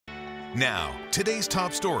Now, today's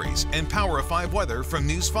top stories and Power of 5 weather from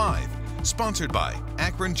News 5. Sponsored by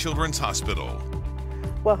Akron Children's Hospital.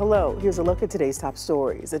 Well, hello. Here's a look at today's top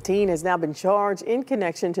stories. A teen has now been charged in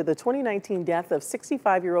connection to the 2019 death of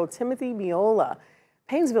 65-year-old Timothy Miola.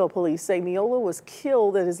 Painesville police say Miola was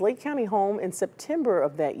killed at his Lake County home in September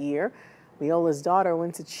of that year. Miola's daughter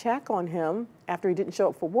went to check on him after he didn't show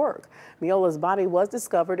up for work. Miola's body was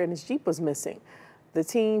discovered and his Jeep was missing. The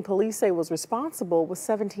teen police say was responsible was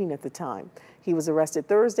 17 at the time. He was arrested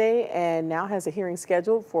Thursday and now has a hearing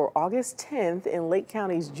scheduled for August 10th in Lake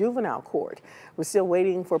County's juvenile court. We're still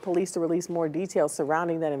waiting for police to release more details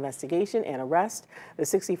surrounding that investigation and arrest. The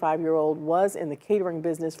 65-year-old was in the catering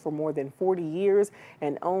business for more than 40 years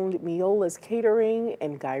and owned Miola's Catering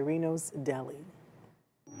and Guirino's Deli.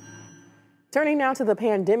 Turning now to the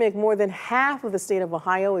pandemic, more than half of the state of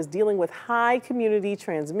Ohio is dealing with high community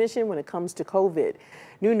transmission when it comes to COVID.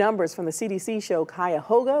 New numbers from the CDC show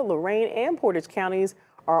Cuyahoga, Lorain, and Portage counties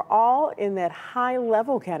are all in that high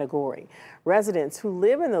level category. Residents who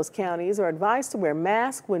live in those counties are advised to wear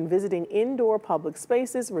masks when visiting indoor public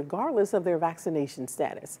spaces, regardless of their vaccination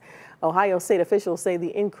status. Ohio state officials say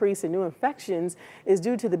the increase in new infections is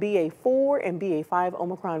due to the BA4 and BA5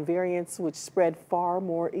 Omicron variants, which spread far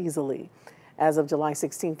more easily. As of July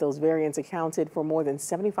 16th, those variants accounted for more than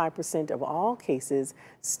 75% of all cases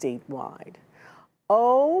statewide.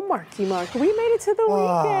 Oh, Marky Mark, we made it to the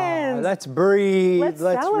weekend. Let's breathe. Let's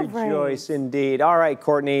celebrate. Rejoice indeed. All right,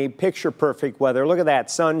 Courtney, picture perfect weather. Look at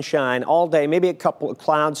that, sunshine all day, maybe a couple of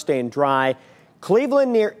clouds staying dry.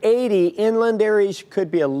 Cleveland near 80. Inland areas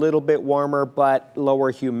could be a little bit warmer, but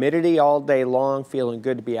lower humidity all day long. Feeling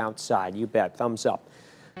good to be outside. You bet. Thumbs up.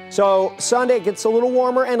 So Sunday gets a little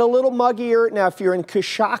warmer and a little muggier. Now, if you're in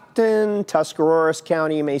Coshocton, Tuscarawas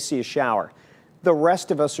County, you may see a shower. The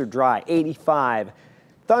rest of us are dry, 85.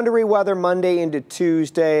 Thundery weather Monday into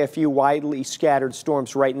Tuesday, a few widely scattered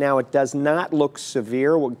storms right now. It does not look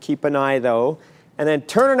severe. We'll keep an eye, though. And then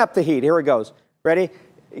turning up the heat. Here it goes. Ready?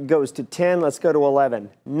 It goes to 10. Let's go to 11.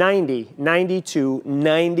 90, 92,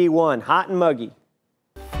 91. Hot and muggy.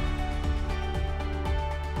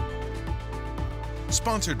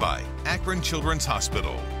 Sponsored by Akron Children's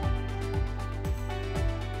Hospital.